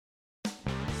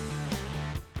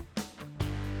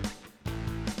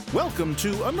Welcome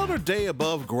to Another Day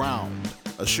Above Ground,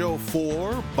 a show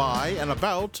for, by, and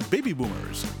about baby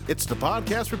boomers. It's the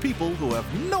podcast for people who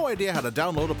have no idea how to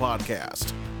download a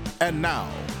podcast. And now,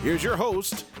 here's your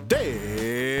host,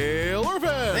 Dale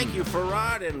Irvin. Thank you,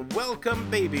 Farad, and welcome,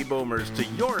 baby boomers, to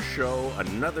your show,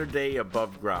 Another Day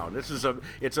Above Ground.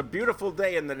 It's a beautiful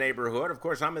day in the neighborhood. Of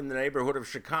course, I'm in the neighborhood of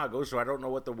Chicago, so I don't know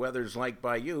what the weather's like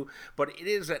by you, but it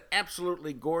is an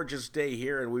absolutely gorgeous day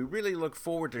here, and we really look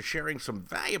forward to sharing some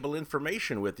valuable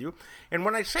information with you. And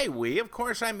when I say we, of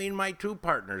course, I mean my two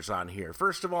partners on here.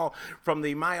 First of all, from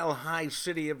the mile-high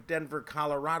city of Denver,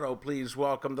 Colorado, please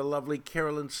welcome the lovely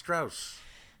Carolyn Strauss.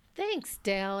 Thanks,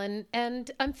 Dale,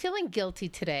 and I'm feeling guilty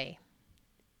today.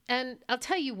 And I'll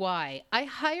tell you why. I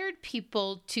hired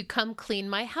people to come clean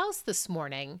my house this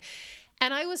morning,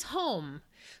 and I was home.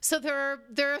 So there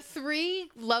are three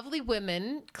lovely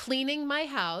women cleaning my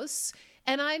house,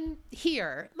 and I'm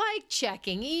here, like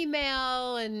checking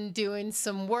email and doing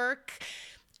some work.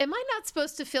 Am I not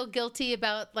supposed to feel guilty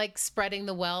about, like, spreading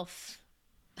the wealth?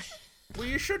 Well,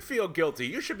 you should feel guilty.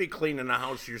 You should be cleaning the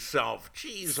house yourself.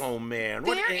 Jeez, oh man.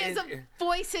 There is a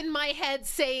voice in my head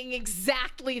saying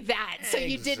exactly that. So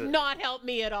you did not help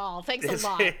me at all. Thanks a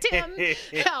lot. Tim,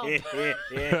 help.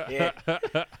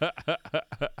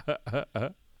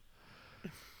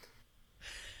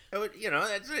 You know,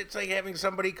 it's like having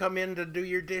somebody come in to do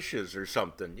your dishes or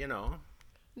something, you know.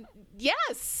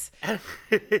 Yes. Yeah,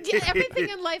 everything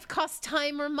in life costs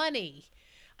time or money.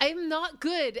 I'm not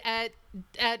good at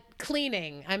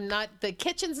cleaning. The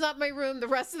kitchen's not my room. The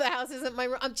rest of the house isn't my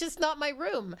room. I'm just not my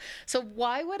room. So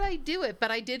why would I do it?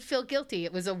 But I did feel guilty.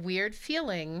 It was a weird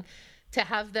feeling to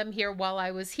have them here while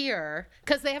I was here,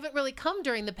 because they haven't really come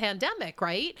during the pandemic,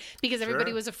 right? Because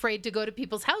everybody was afraid to go to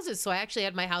people's houses. So I actually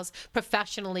had my house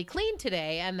professionally cleaned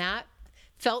today, and that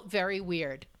felt very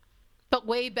weird, but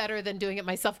way better than doing it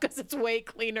myself because it's way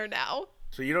cleaner now.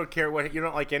 So you don't care you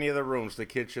don't like any of the rooms, the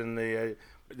kitchen,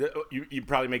 you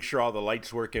probably make sure all the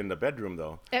lights work in the bedroom,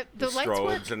 though. The lights strobes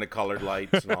work. And the colored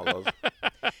lights and all those.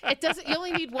 It doesn't. You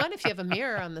only need one if you have a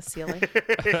mirror on the ceiling.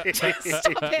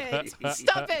 Stop it!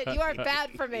 Stop it! You are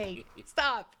bad for me.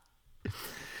 Stop.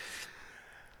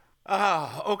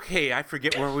 Okay, I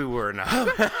forget where we were now.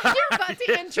 You're about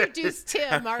to introduce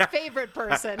Tim, our favorite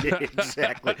person.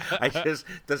 Exactly.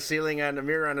 The ceiling on the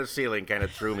mirror on the ceiling kind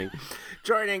of threw me.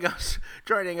 Joining us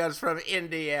from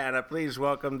Indiana, please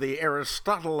welcome the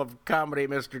Aristotle of comedy,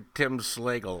 Mr. Tim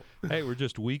Slagle. Hey, we're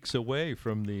just weeks away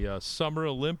from the Summer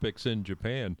Olympics in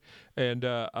Japan, and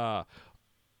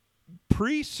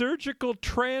pre-surgical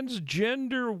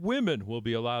transgender women will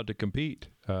be allowed to compete,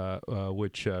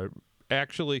 which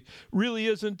actually really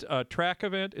isn't a track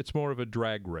event. It's more of a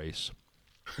drag race.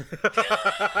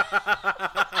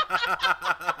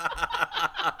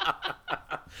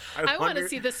 I want to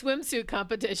see the swimsuit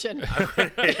competition.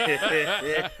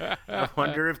 I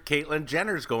wonder if Caitlyn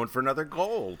Jenner's going for another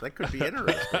gold. That could be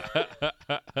interesting.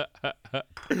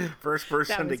 First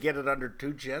person to get it under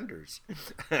two genders.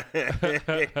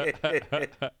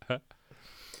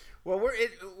 Well,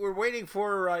 we're waiting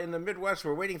for, in the Midwest,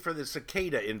 we're waiting for the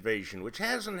cicada invasion, which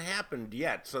hasn't happened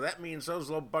yet. So that means those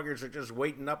little buggers are just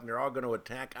waiting up and they're all going to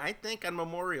attack, I think, on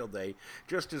Memorial Day,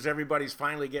 just as everybody's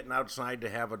finally getting outside to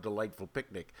have a delightful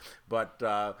picnic. But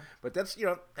that's,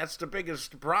 that's the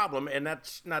biggest problem, and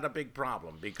that's not a big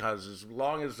problem, because as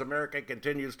long as America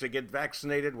continues to get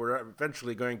vaccinated, we're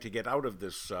eventually going to get out of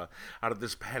this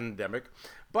pandemic.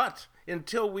 But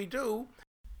until we do,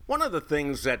 one of the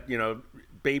things that,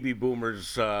 baby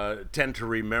boomers tend to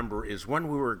remember is when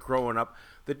we were growing up,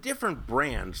 the different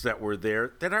brands that were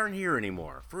there that aren't here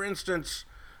anymore. For instance,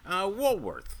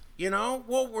 Woolworth.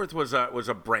 Woolworth was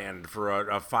a brand for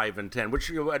a 5 and 10, which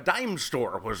a dime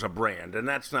store was a brand, and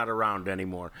that's not around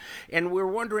anymore. And we're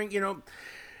wondering,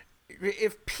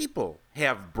 if people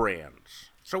have brands.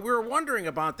 So we were wondering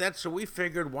about that, so we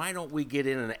figured, why don't we get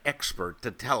in an expert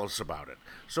to tell us about it?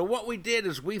 So what we did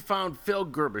is we found Phil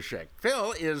Gerbishek.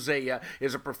 Phil is a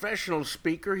professional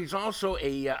speaker. He's also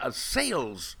a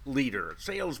sales leader,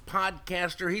 sales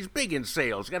podcaster. He's big in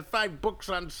sales. He's got 5 books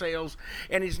on sales,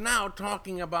 and he's now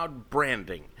talking about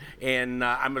branding. And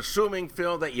I'm assuming,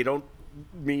 Phil, that you don't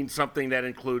mean something that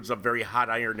includes a very hot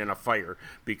iron in a fire,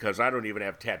 because I don't even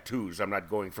have tattoos. I'm not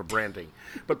going for branding.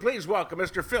 But please welcome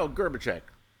Mr. Phil Gerbishek.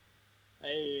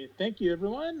 Hey, thank you,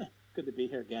 everyone. Good to be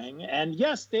here, gang. And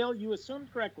yes, Dale, you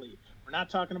assumed correctly. We're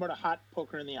not talking about a hot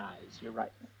poker in the eyes. You're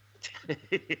right.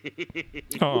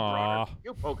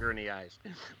 You poke her in the eyes.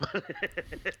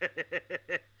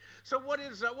 So what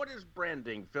is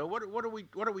branding, Phil? What are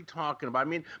we talking about? I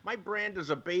mean, my brand as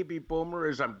a baby boomer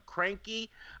is I'm cranky,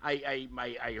 I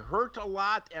hurt a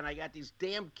lot, and I got these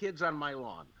damn kids on my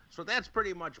lawn. So that's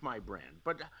pretty much my brand.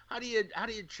 But how do you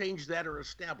change that or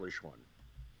establish one?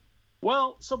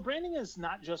 Well, so branding is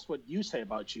not just what you say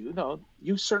about you, though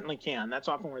you certainly can. That's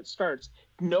often where it starts.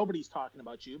 Nobody's talking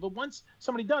about you. But once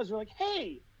somebody does, they're like,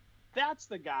 hey, that's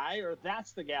the guy or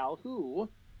that's the gal who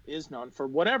is known for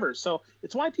whatever. So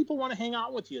it's why people want to hang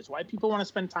out with you. It's why people want to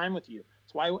spend time with you.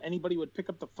 It's why anybody would pick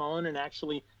up the phone and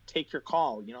actually take your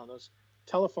call. You know, those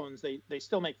telephones, they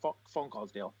still make phone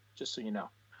calls, Dale, just so you know.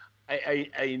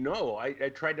 I know. I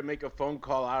tried to make a phone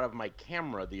call out of my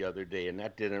camera the other day, and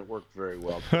that didn't work very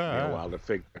well. It took me a while to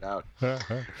figure it out.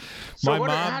 So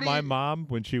my mom,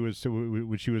 when she was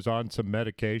on some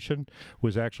medication,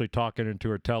 was actually talking into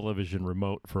her television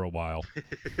remote for a while.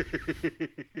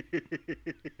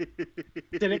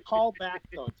 Did it call back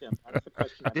though, Tim? That's the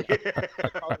question.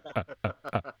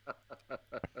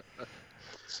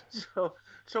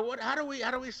 So what? How do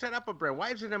we set up a brand?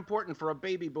 Why is it important for a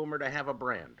baby boomer to have a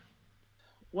brand?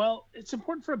 Well, it's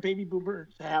important for a baby boomer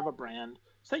to have a brand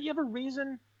so that you have a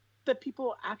reason that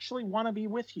people actually want to be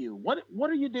with you. What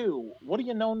do you do? What are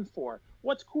you known for?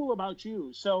 What's cool about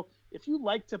you? So if you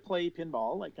like to play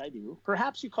pinball like I do,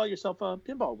 perhaps you call yourself a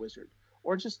pinball wizard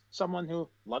or just someone who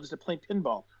loves to play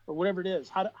pinball or whatever it is.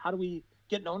 How do we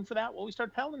get known for that? Well, we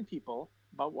start telling people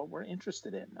about what we're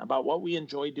interested in, about what we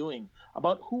enjoy doing,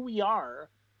 about who we are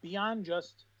beyond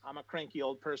just I'm a cranky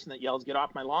old person that yells, "Get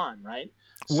off my lawn," right?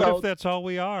 What if that's all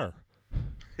we are?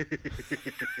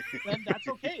 Then that's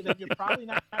okay. Then you're probably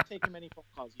not taking many phone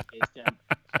calls these days, Tim.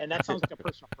 And that sounds like a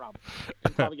personal problem. You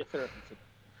can probably get therapy for that.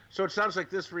 So it sounds like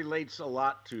this relates a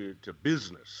lot to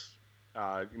business,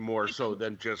 more so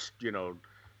than just, idle.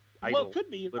 Well, it could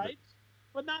be, living. right?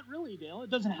 But not really, Dale. It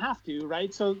doesn't have to,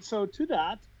 right? So to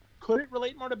that, could it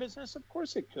relate more to business? Of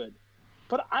course it could.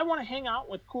 But I want to hang out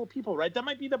with cool people, right? That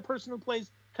might be the person who plays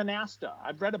Canasta.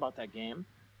 I've read about that game,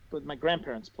 but my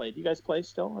grandparents played. You guys play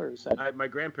still, or is that? My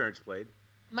grandparents played.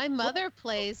 My mother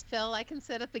plays, Phil. I can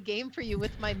set up a game for you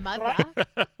with my mother.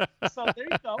 So there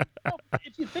you go. So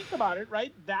if you think about it,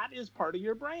 right, that is part of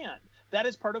your brand. That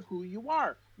is part of who you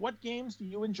are. What games do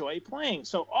you enjoy playing?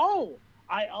 So,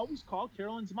 I always call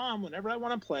Carolyn's mom whenever I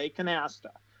want to play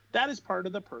Canasta. That is part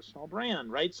of the personal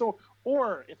brand, right? So,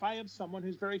 or if I have someone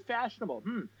who's very fashionable,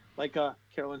 like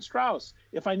Carolyn Strauss,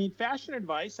 if I need fashion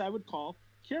advice, I would call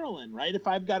Carolyn, right? If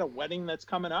I've got a wedding that's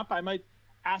coming up, I might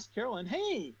ask Carolyn,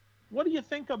 hey, what do you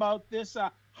think about this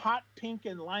hot pink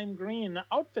and lime green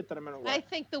outfit that I'm going to wear? I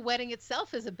think the wedding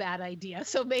itself is a bad idea,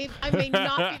 so I may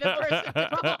not be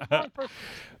the person.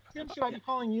 Tim, should I be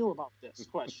calling you about this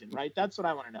question, right? That's what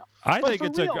I want to know.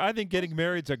 I think getting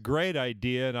married's a great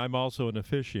idea, and I'm also an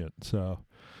officiant, so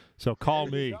call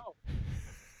me.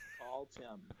 Call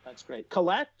Tim. That's great.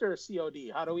 Collect or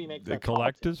COD? How do we make that? The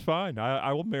collect is fine.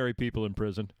 I will marry people in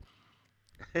prison.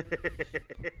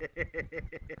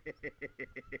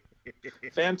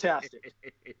 Fantastic.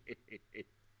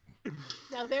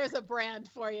 Now there's a brand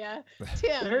for you,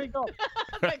 Tim. There you go.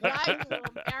 The guy who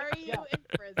will marry you in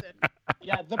prison.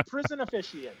 Yeah, the prison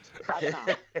officiant.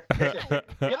 Yep,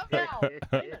 now.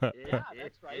 Yeah,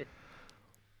 that's right.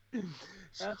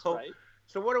 That's right.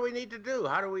 So what do we need to do?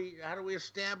 How do we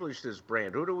establish this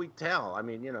brand? Who do we tell? I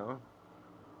mean,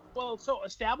 Well, so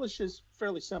establish is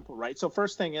fairly simple, right? So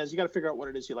first thing is you got to figure out what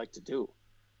it is you like to do.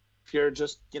 If you're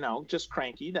just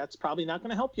cranky, that's probably not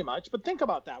going to help you much. But think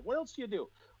about that. What else do you do?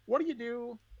 What do you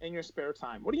do in your spare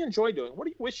time? What do you enjoy doing? What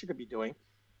do you wish you could be doing?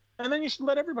 And then you should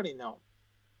let everybody know.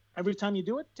 Every time you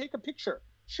do it, take a picture.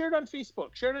 Share it on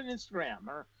Facebook. Share it on Instagram.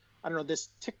 Or, I don't know, this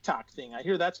TikTok thing. I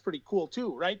hear that's pretty cool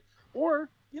too, right? Or,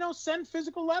 send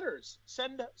physical letters.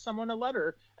 Send someone a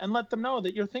letter and let them know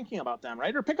that you're thinking about them,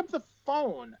 right? Or pick up the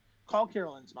phone, call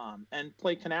Carolyn's mom, and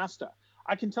play Canasta.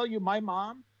 I can tell you my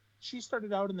mom, she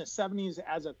started out in the 70s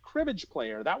as a cribbage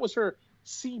player. That was her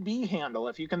CB handle,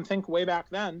 if you can think way back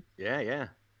then. Yeah.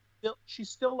 She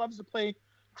still loves to play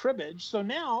cribbage. So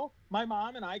now my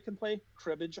mom and I can play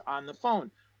cribbage on the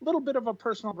phone. A little bit of a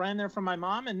personal brand there from my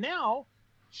mom. And now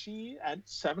she, at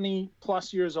 70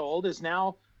 plus years old, is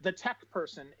now the tech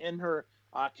person in her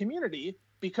community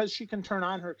because she can turn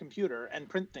on her computer and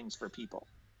print things for people.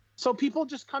 So people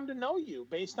just come to know you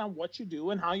based on what you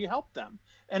do and how you help them.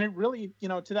 And it really,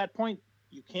 to that point,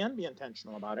 you can be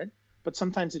intentional about it, but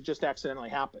sometimes it just accidentally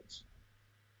happens.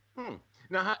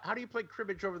 Now, how do you play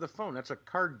cribbage over the phone? That's a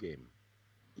card game.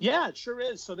 Yeah, it sure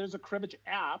is. So there's a cribbage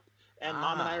app, and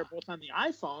Mom and I are both on the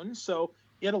iPhone. So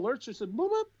it alerts her, said, boop,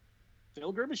 boop,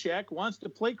 Phil Gribashek wants to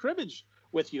play cribbage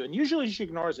with you. And usually she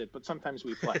ignores it, but sometimes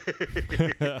we play.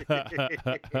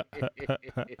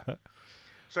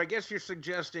 So I guess you're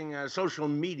suggesting social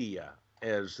media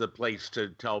as the place to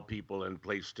tell people and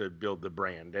place to build the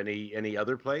brand. Any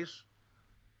other place?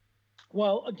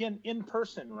 Well, again, in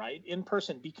person, right? In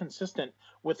person, be consistent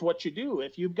with what you do.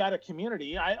 If you've got a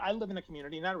community, I live in a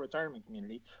community, not a retirement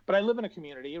community, but I live in a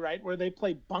community, right, where they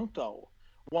play bunco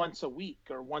once a week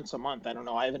or once a month. I don't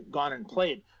know. I haven't gone and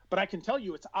played, but I can tell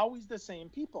you it's always the same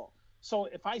people. So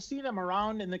if I see them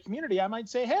around in the community, I might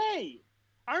say, hey,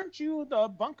 aren't you the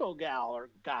bunco gal or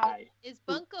guy? Is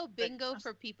bunco bingo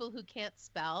for people who can't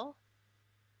spell?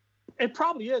 It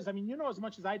probably is. I mean, you know as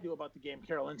much as I do about the game,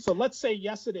 Carolyn. So let's say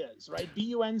yes, it is, right?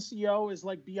 BUNCO is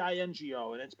like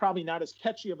BINGO, and it's probably not as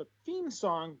catchy of a theme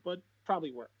song, but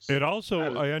probably works. It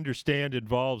also, I understand,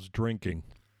 involves drinking.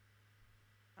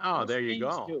 Oh, Most there you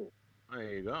games go. do.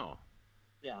 There you go.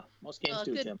 Yeah, most games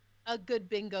do, Tim. A good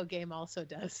bingo game also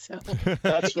does. So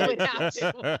That's you right. would have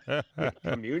to.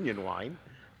 Communion wine.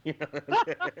 Yeah,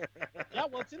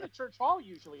 well, it's in the church hall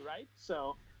usually, right?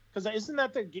 So, because isn't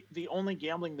that the only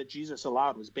gambling that Jesus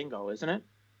allowed was bingo, isn't it?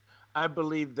 I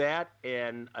believe that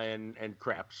and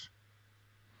craps.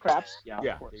 Craps? Yeah,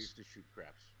 Yeah, of course. they used to shoot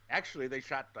craps. Actually, they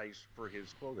shot dice for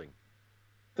his clothing.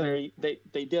 They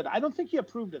did. I don't think he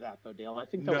approved of that, though, Dale. I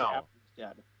think that was No. after he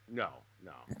was dead. No.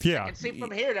 Yeah. I can see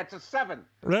from here that's a 7.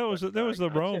 That was the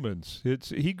Romans.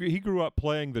 He grew up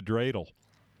playing the dreidel.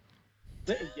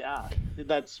 Yeah,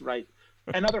 that's right.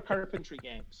 And other carpentry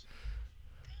games.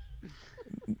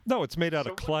 No, it's made out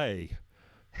of clay.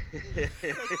 It's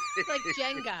like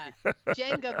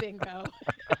Jenga bingo.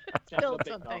 Build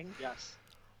Bingo. something. Yes.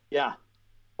 Yeah.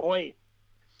 Oi.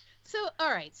 So,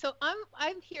 all right. So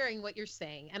I'm hearing what you're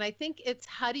saying, and I think it's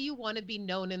how do you want to be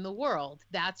known in the world?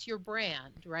 That's your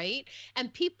brand, right?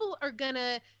 And people are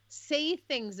gonna say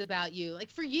things about you. Like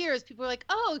for years, people were like,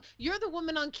 "Oh, you're the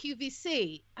woman on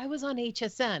QVC." I was on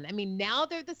HSN. I mean, now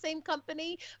they're the same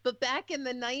company, but back in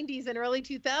the 90s and early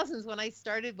 2000s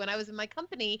when I was in my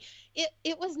company,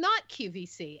 it was not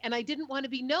QVC, and I didn't want to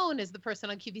be known as the person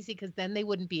on QVC because then they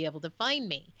wouldn't be able to find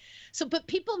me. So, but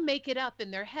people make it up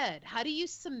in their head. How do you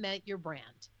cement your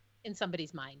brand in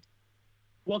somebody's mind?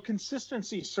 Well,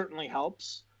 consistency certainly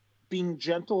helps. Being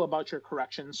gentle about your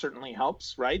corrections certainly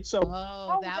helps, right? So,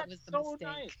 that that's was the so mistake.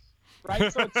 nice,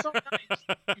 right? So it's so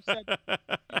nice. You said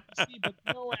BBC, but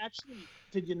no, actually,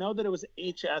 did you know that it was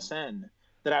HSN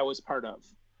that I was part of?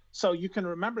 So you can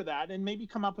remember that and maybe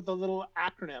come up with a little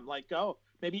acronym like,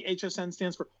 maybe HSN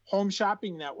stands for Home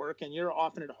Shopping Network, and you're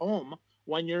often at home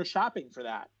when you're shopping for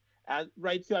that.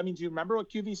 Right? I mean, do you remember what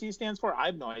QVC stands for? I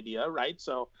have no idea, right?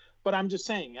 So, but I'm just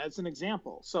saying as an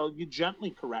example. So you gently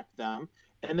correct them,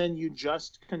 and then you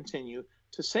just continue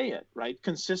to say it, right?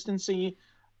 Consistency,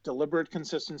 deliberate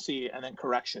consistency, and then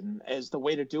correction is the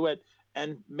way to do it.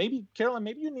 And maybe, Carolyn,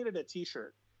 maybe you needed a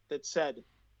T-shirt that said,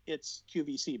 "It's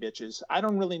QVC, bitches." I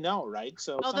don't really know, right?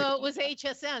 So, Although it was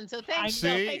HSN, so thanks. See?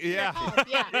 Bill. Thanks for your Yeah. help.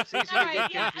 Yeah. All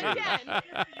right. Yeah.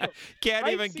 Again. Can't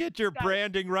Right? even See, get your guys.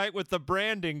 branding right with the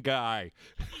branding guy.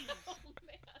 Oh,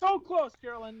 man. so close,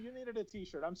 Carolyn. You needed a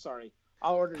T-shirt. I'm sorry.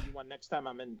 I'll order you one next time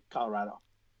I'm in Colorado.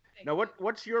 Now,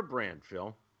 what's your brand,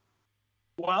 Phil?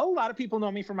 Well, a lot of people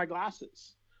know me for my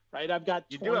glasses, right? I've got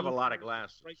You do have a lot of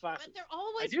glasses. glasses. Right glasses. But they're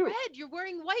always do. red. You're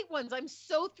wearing white ones. I'm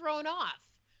so thrown off.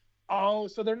 Oh,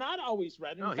 so they're not always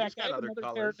red. In No, he's fact, got I have other another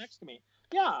pair colors. next to me.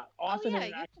 Yeah, often yeah, they're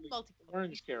you can actually multiple.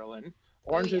 orange, Carolyn.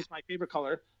 Orange yeah. is my favorite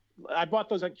color. I bought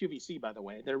those on QVC, by the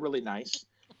way. They're really nice.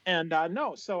 And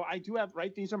no, so I do have,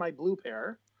 right, these are my blue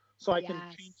pair. So I can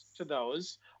Yes. change to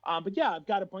those. But yeah, I've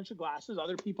got a bunch of glasses.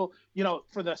 Other people,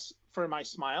 for my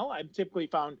smile, I'm typically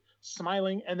found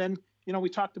smiling. And then, we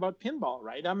talked about pinball,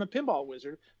 right? I'm a pinball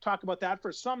wizard. Talk about that.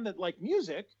 For some that like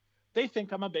music, they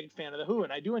think I'm a big fan of The Who.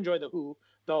 And I do enjoy The Who,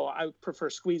 though I prefer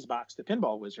Squeezebox to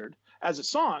Pinball Wizard as a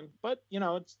song. But,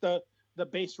 it's the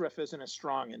bass riff isn't as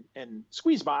strong in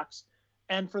Squeezebox.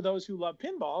 And for those who love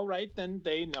pinball, right, then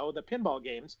they know the pinball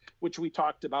games, which we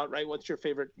talked about, right? What's your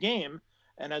favorite game?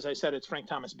 And as I said, it's Frank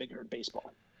Thomas Big Hurt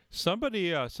Baseball.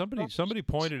 Somebody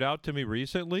pointed out to me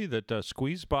recently that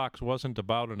Squeezebox wasn't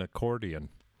about an accordion.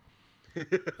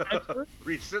 I've heard,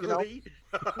 Recently?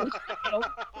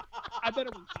 I bet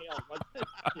it was Dale, wasn't it?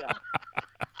 Yeah.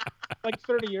 Like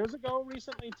 30 years ago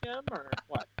recently, Tim, or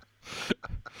what?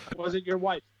 Was it your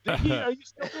wife? Are you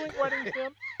still doing wedding,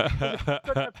 Tim? If you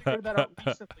couldn't figure that out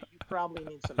recently, you probably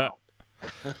need some help.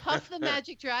 Puff the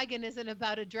Magic Dragon isn't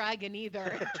about a dragon either,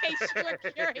 in case you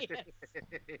were curious.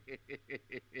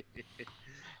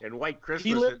 And White Christmas.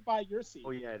 He lived by your seat.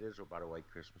 Oh, yeah, it is about a White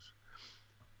Christmas.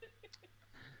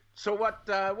 So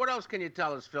what else can you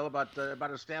tell us, Phil, about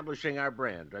establishing our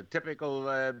brand?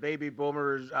 Typical baby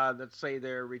boomers, let's say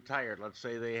they're retired. Let's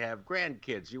say they have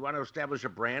grandkids. You want to establish a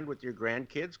brand with your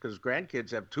grandkids? Because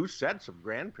grandkids have two sets of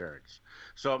grandparents.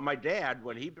 So my dad,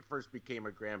 when he first became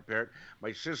a grandparent,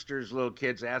 my sister's little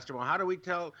kids asked him, well,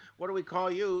 what do we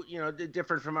call you,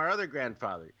 different from our other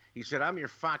grandfather? He said, I'm your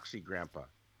Foxy grandpa.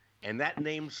 And that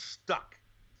name stuck.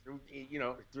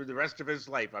 Through the rest of his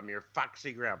life. I'm your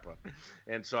Foxy grandpa.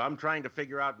 And so I'm trying to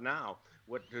figure out now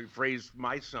what to phrase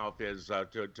myself is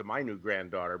to my new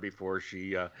granddaughter before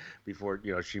she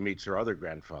meets her other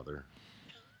grandfather.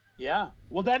 Yeah.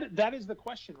 Well, that is the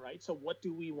question, right? So what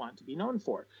do we want to be known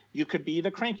for? You could be the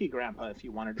cranky grandpa if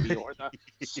you wanted to be, or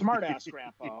the smart ass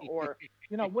grandpa, or,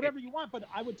 whatever you want. But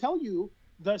I would tell you,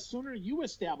 the sooner you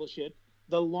establish it,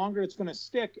 the longer it's going to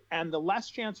stick and the less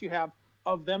chance you have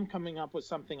of them coming up with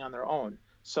something on their own.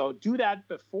 So do that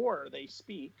before they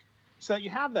speak so that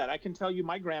you have that. I can tell you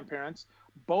my grandparents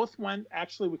both we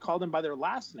called them by their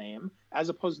last name as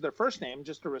opposed to their first name,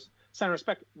 just to sign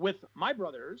respect with my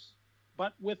brothers,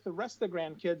 but with the rest of the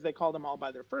grandkids, they called them all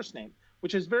by their first name,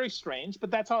 which is very strange, but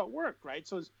that's how it worked, right?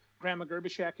 So it's Grandma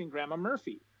Gerbishek and Grandma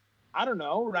Murphy. I don't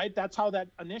know, right? That's how that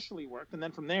initially worked. And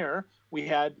then from there, we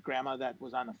had Grandma that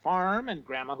was on the farm and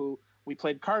Grandma who we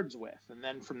played cards with. And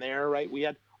then from there, right, we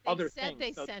had other things.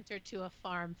 They sent her to a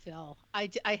farm, Phil. I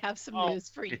have some news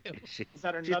for you. She's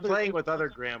playing with other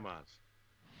grandmas.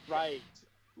 Right.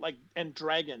 And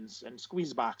dragons and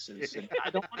squeeze boxes. And I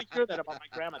don't want to hear that about my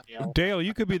grandma, Dale. Dale,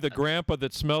 you could be the grandpa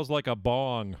that smells like a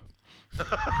bong. See,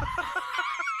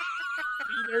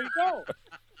 there you go.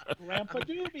 Grandpa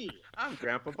Doobie. I'm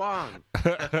Grandpa Bong.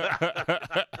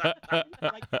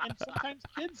 And sometimes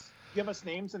kids give us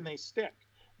names and they stick.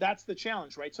 That's the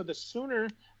challenge, right? So the sooner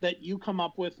that you come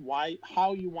up with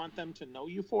how you want them to know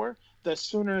you for, the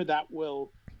sooner that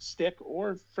will stick,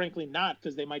 or frankly not,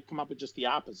 because they might come up with just the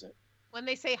opposite. When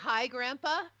they say, hi,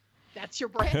 Grandpa, that's your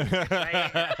brand.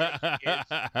 Yeah,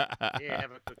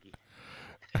 have a cookie.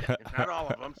 Not all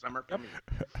of them. Some are for me.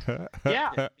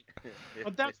 Yeah.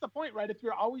 But that's the point, right? If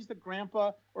you're always the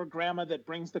grandpa or grandma that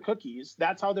brings the cookies,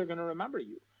 that's how they're going to remember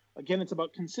you. Again, it's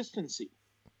about consistency.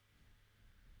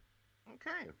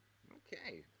 Okay.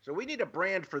 So we need a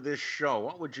brand for this show.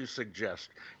 What would you suggest?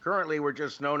 Currently, we're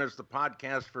just known as the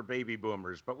podcast for baby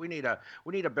boomers, but we need a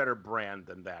better brand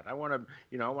than that. I want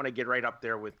to get right up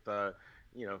there with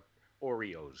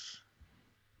Oreos.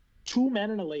 2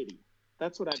 men and a lady.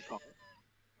 That's what I'd call it.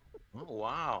 Oh,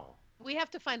 wow. We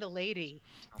have to find a lady.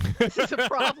 This is a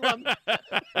problem.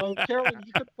 Well, Carolyn,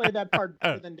 you could play that part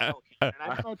better than Dale can.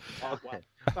 And I don't know that well.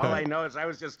 All I know is I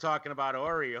was just talking about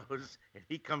Oreos, and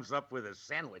he comes up with a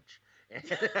sandwich.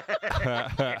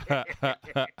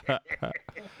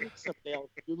 So, Dale,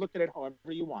 you look at it however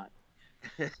you want.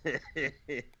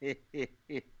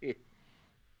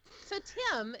 So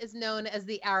Tim is known as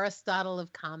the Aristotle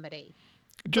of comedy.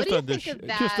 Just What on do you this, think of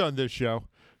that? just on this show.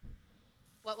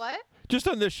 What? Just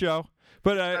on this show.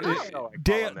 But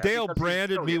Dale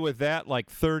branded me with that like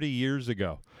 30 years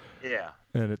ago. Yeah.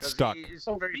 And it stuck. He's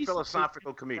a very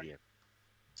philosophical comedian.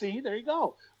 See, there you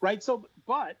go. Right. So,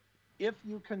 but if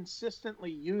you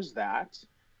consistently use that,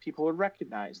 people would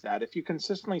recognize that. If you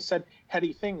consistently said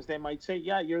heady things, they might say,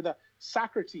 yeah, you're the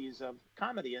Socrates of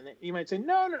comedy. And you might say,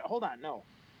 no, hold on. No,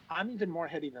 I'm even more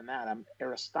heady than that. I'm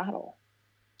Aristotle.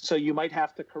 So you might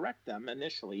have to correct them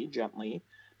initially, gently,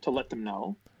 to let them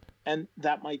know. And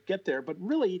that might get there. But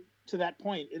really, to that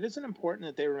point, it isn't important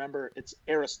that they remember it's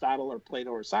Aristotle or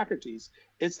Plato or Socrates.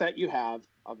 It's that you have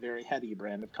a very heady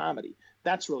brand of comedy.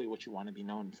 That's really what you want to be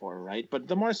known for, right? But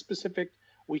the more specific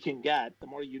we can get, the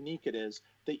more unique it is,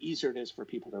 the easier it is for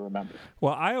people to remember.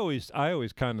 Well, I always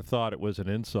kind of thought it was an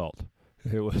insult.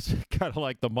 It was kind of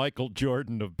like the Michael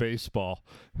Jordan of baseball.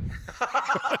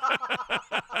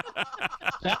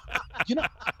 But you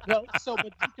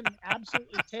can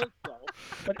absolutely take, though,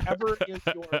 whatever is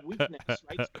your weakness,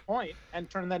 right, to the point, and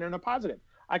turn that into a positive.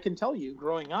 I can tell you,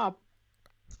 growing up,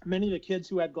 many of the kids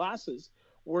who had glasses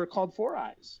were called Four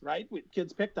Eyes, right?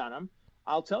 Kids picked on them.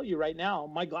 I'll tell you right now,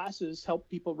 my glasses help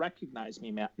people recognize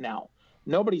me now.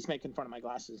 Nobody's making fun of my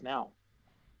glasses now.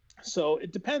 So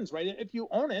it depends, right? If you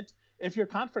own it, if you're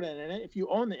confident in it, if you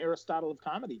own the Aristotle of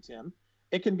comedy, Tim,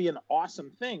 it can be an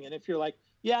awesome thing. And if you're like,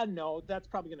 yeah, no, that's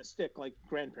probably going to stick like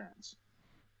grandparents.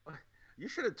 You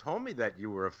should have told me that you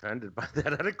were offended by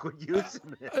that. I'd have quit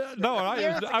using it.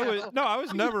 I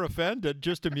was never offended,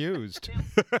 just amused.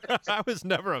 I was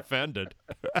never offended.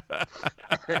 But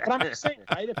I'm just saying,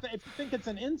 right? If you think it's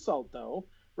an insult, though,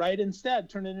 right? Instead,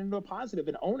 turn it into a positive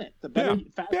and own it. The better you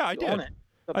I did. own it,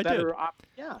 the better.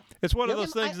 Yeah. It's one of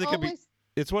those things that can be.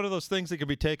 It's one of those things that can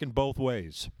be taken both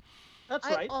ways. That's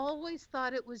I right. always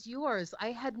thought it was yours.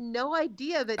 I had no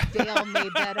idea that Dale made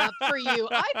that up for you.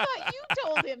 I thought you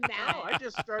told him that. No, I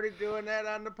just started doing that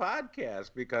on the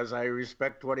podcast because I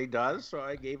respect what he does, so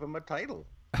I gave him a title.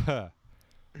 Well,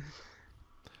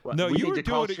 No, we you need were to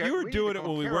call doing it. Sher- You were we need doing to it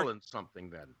call when we Carolyn worked. something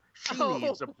then. She Oh.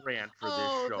 needs a brand for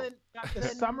Oh, this show. Got the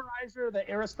summarizer, the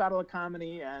Aristotle of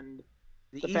comedy, and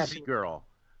The the easy fashion- girl.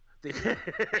 And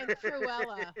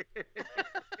Cruella.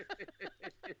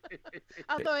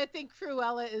 Although I think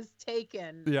Cruella is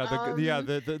taken. Yeah,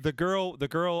 the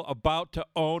girl about to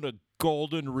own a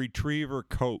golden retriever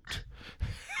coat.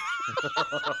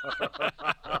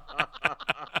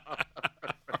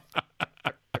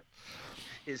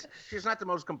 She's not the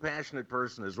most compassionate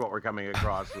person, is what we're coming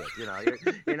across with. You know,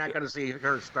 you're not going to see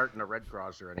her starting a Red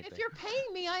Cross or anything. If you're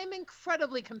paying me, I am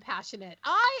incredibly compassionate.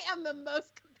 I am the most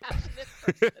compassionate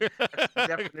person. That's the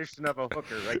definition of a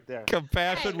hooker, right there.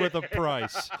 Compassion with a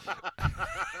price.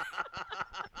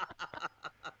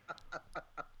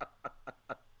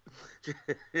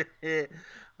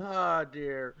 Oh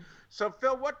dear. So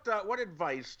Phil, what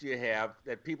advice do you have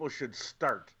that people should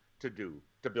start to do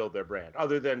to build their brand,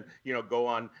 other than go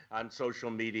on social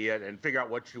media and figure out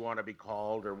what you want to be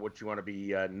called or what you want to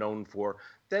be known for?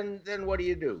 Then what do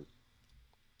you do?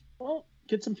 Well,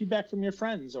 get some feedback from your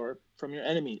friends or from your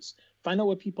enemies. Find out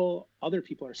what other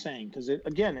people are saying, because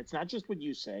again, it's not just what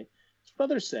you say; it's what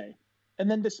others say, and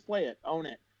then display it, own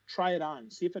it, try it on,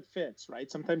 see if it fits. Right?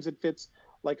 Sometimes it fits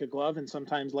like a glove, and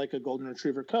sometimes like a golden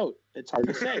retriever coat. It's hard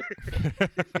to say.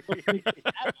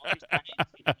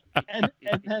 and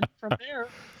then from there,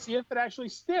 see if it actually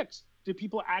sticks. Do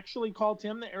people actually call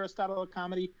Tim the Aristotle of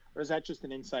comedy, or is that just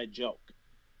an inside joke?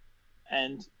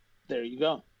 And there you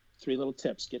go. 3 little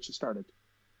tips get you started.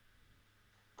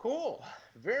 Cool.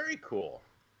 Very cool.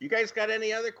 You guys got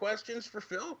any other questions for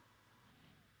Phil?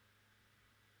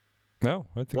 No,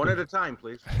 I think One at a time,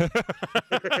 please.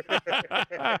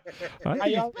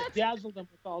 I dazzled them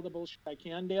with all the bullshit I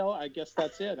can, Dale. I guess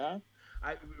that's it, huh?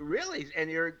 Really, and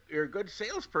you're a good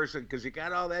salesperson because you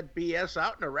got all that BS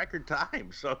out in a record time.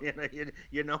 So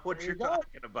you know what you're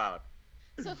talking about.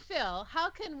 So Phil, how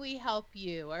can we help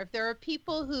you? Or if there are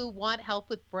people who want help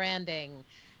with branding,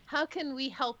 how can we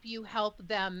help you help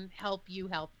them help you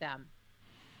help them?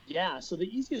 Yeah, so the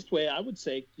easiest way I would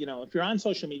say, if you're on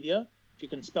social media, if you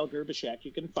can spell Gerbishak,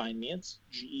 you can find me. It's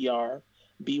GERBYSHAK.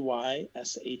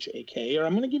 Or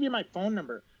I'm going to give you my phone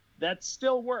number. That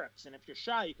still works. And if you're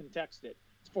shy, you can text it.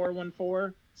 It's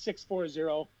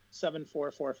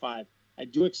 414-640-7445. I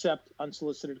do accept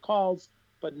unsolicited calls,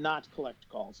 but not collect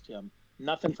calls, Tim.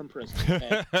 Nothing from prison.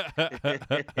 Okay?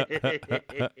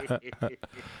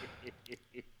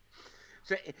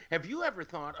 So have you ever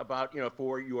thought about,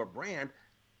 for your brand,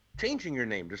 changing your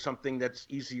name to something that's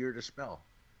easier to spell?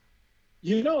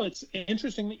 It's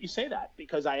interesting that you say that,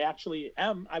 because I actually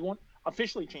am. I won't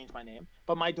officially change my name,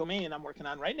 but my domain I'm working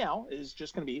on right now is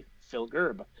just going to be Phil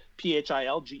Gerb,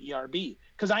 PHILGERB,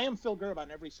 because I am Phil Gerb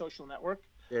on every social network.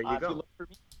 There you go. If you look for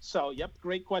me. So, yep,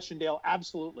 great question, Dale.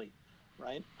 Absolutely,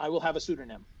 right? I will have a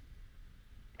pseudonym.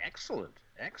 Excellent.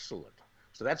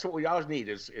 So that's what we always need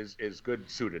is good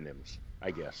pseudonyms,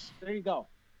 I guess. There you go.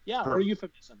 Yeah, or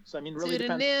euphemisms. I mean, really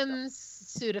Pseudonyms,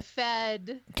 Sudafed.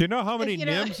 Do you know how many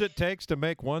NIMS it takes to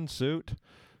make one suit?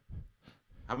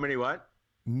 How many what?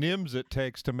 NIMS it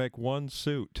takes to make one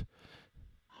suit.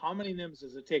 How many NIMS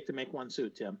does it take to make one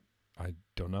suit, Tim? I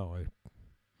don't know.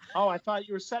 I thought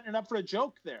you were setting it up for a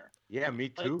joke there. Yeah, me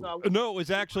too. No, it was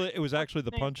actually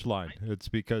the punchline. It's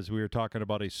because we were talking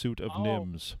about a suit of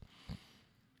NIMS.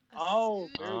 Oh,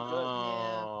 very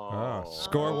good.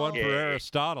 Score one for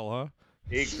Aristotle, huh?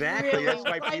 Exactly. Really? That's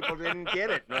why people didn't get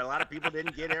it. A lot of people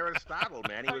didn't get Aristotle,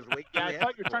 man. He was way too I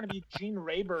thought you were trying to be Gene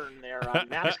Rayburn there on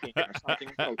Match Game or something.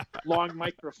 With a long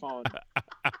microphone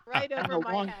Right and over a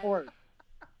my long head. cord.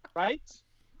 Right?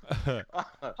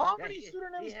 How many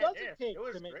pseudonyms does it take It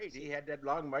was to make great. a He suit? had that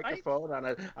long microphone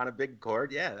on a big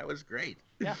cord. Yeah, that was great.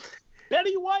 Yeah.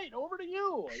 Betty White, over to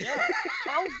you. Yeah.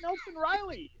 Charles Nelson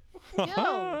Riley.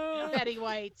 No, Betty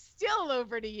White, still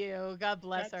over to you. God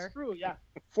bless That's her. true, yeah.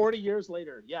 40 years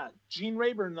later, yeah. Gene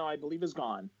Rayburn, though, I believe is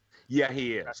gone. Yeah,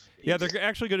 he is. Yeah, they're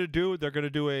actually going to do a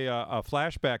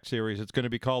flashback series. It's going to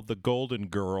be called The Golden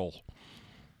Girl.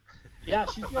 Yeah,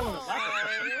 she's dealing with that.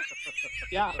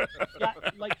 Yeah.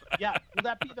 Will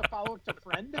that be the follow-up to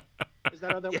Friend? Is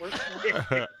that how that works?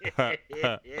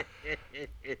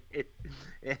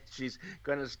 She's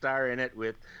going to star in it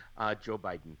with Joe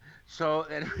Biden. So,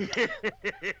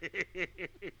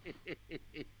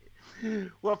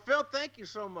 Well, Phil, thank you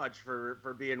so much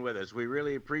for being with us. We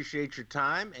really appreciate your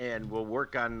time, and we'll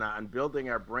work on building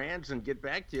our brands and get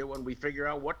back to you when we figure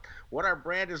out what our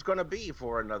brand is going to be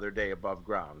for Another Day Above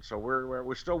Ground. So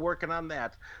we're still working on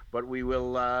that, but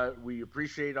we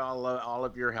appreciate all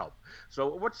of your help.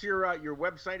 So what's your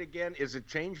website again? Is it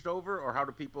changed over, or how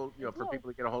do people for people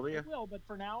to get a hold of you? It will, but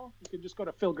for now, you can just go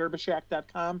to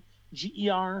philgerbyshak.com,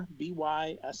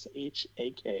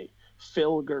 GERBYSHAK,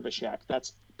 Phil Gerbyshak.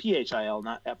 That's PHIL,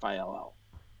 not FILL.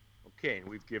 Okay, and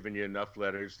we've given you enough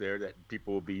letters there that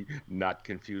people will be not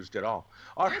confused at all.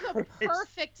 You're the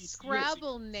perfect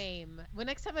Scrabble name. When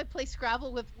next time I play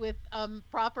Scrabble with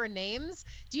proper names,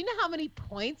 do you know how many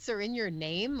points are in your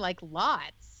name? Like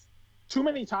lots. Too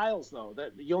many tiles, though.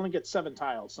 That you only get 7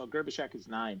 tiles, so Gerbyshak is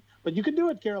 9. But you can do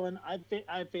it, Carolyn. I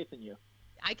have faith in you.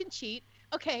 I can cheat.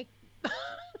 Okay.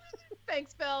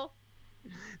 Thanks, Phil.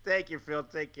 Thank you, Phil.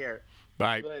 Take care.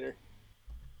 Bye. Later.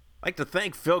 I'd like to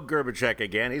thank Phil Gerbyshak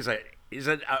again. He's a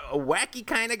wacky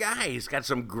kind of guy. He's got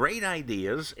some great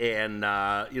ideas, and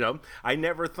I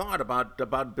never thought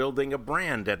about building a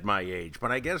brand at my age,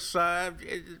 but I guess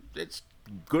it's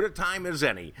good a time as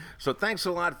any. So thanks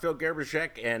a lot, Phil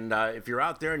Gerbyshak, and if you're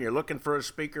out there and you're looking for a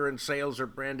speaker in sales or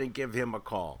branding, give him a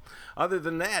call. Other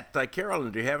than that,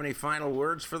 Carolyn, do you have any final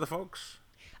words for the folks?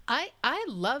 I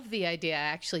love the idea,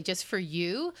 actually, just for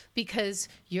you, because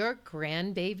your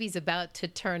grandbaby's about to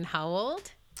turn how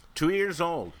old? 2 years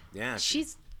old. Yeah.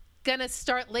 She's going to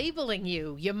start labeling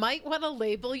you. You might want to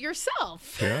label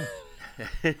yourself. Yeah.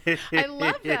 I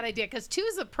love that idea, because 2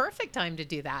 is a perfect time to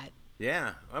do that.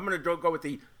 Yeah. I'm going to go with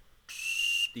the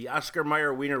Oscar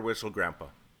Mayer Wiener whistle, Grandpa.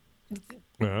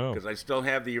 Oh. Because I still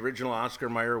have the original Oscar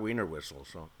Mayer Wiener whistle.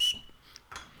 So,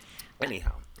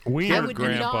 anyhow. Wiener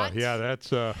Grandpa. Yeah, that's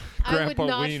Grandpa I would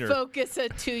not Wiener. focus a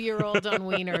 2-year-old on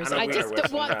wieners. I just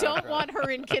don't want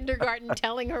her in kindergarten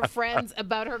telling her friends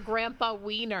about her Grandpa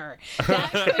Wiener.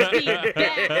 That could be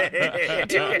bad.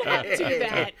 Do not do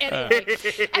that.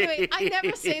 Anyway, I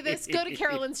never say this. Go to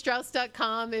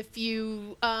carolynstrauss.com if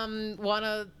you want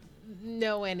to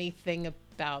know anything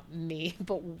about me,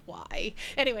 but why?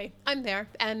 Anyway, I'm there,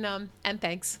 and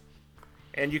thanks.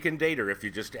 And you can date her if you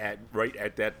just right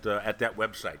at that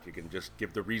website. You can just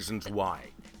give the reasons why.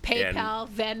 PayPal,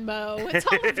 Venmo, it's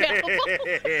all available.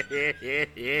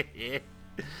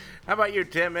 How about you,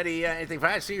 Tim? Anything?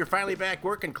 I see you're finally back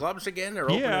working clubs again. They're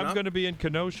opening I'm up? going to be in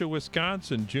Kenosha,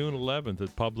 Wisconsin, June 11th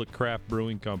at Public Craft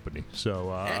Brewing Company.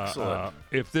 So Excellent.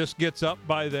 If this gets up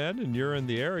by then and you're in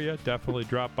the area, definitely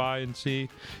drop by and see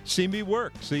me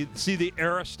work. See the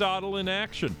Aristotle in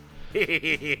action. And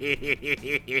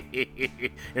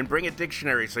bring a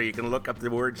dictionary so you can look up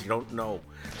the words you don't know.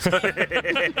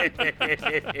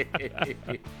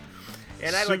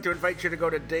 And I'd like to invite you to go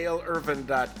to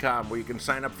DaleIrvin.com, where you can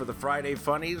sign up for the Friday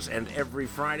Funnies, and every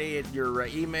Friday in your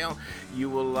email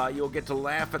you'll get to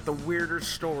laugh at the weirder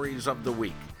stories of the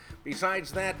week.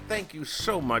 Besides that, thank you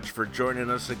so much for joining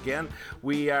us again.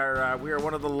 We are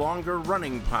one of the longer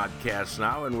running podcasts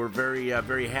now, and we're very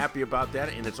very happy about that.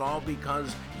 And it's all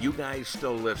because you guys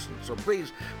still listen. So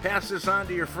please pass this on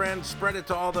to your friends, spread it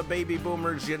to all the baby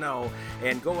boomers you know,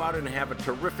 and go out and have a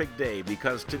terrific day,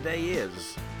 because today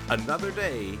is Another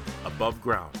Day Above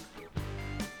Ground.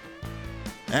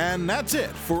 And that's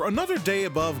it for Another Day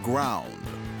Above Ground.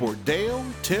 For Dale,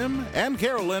 Tim, and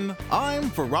Carolyn, I'm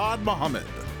Farad Muhammad.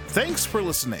 Thanks for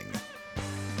listening.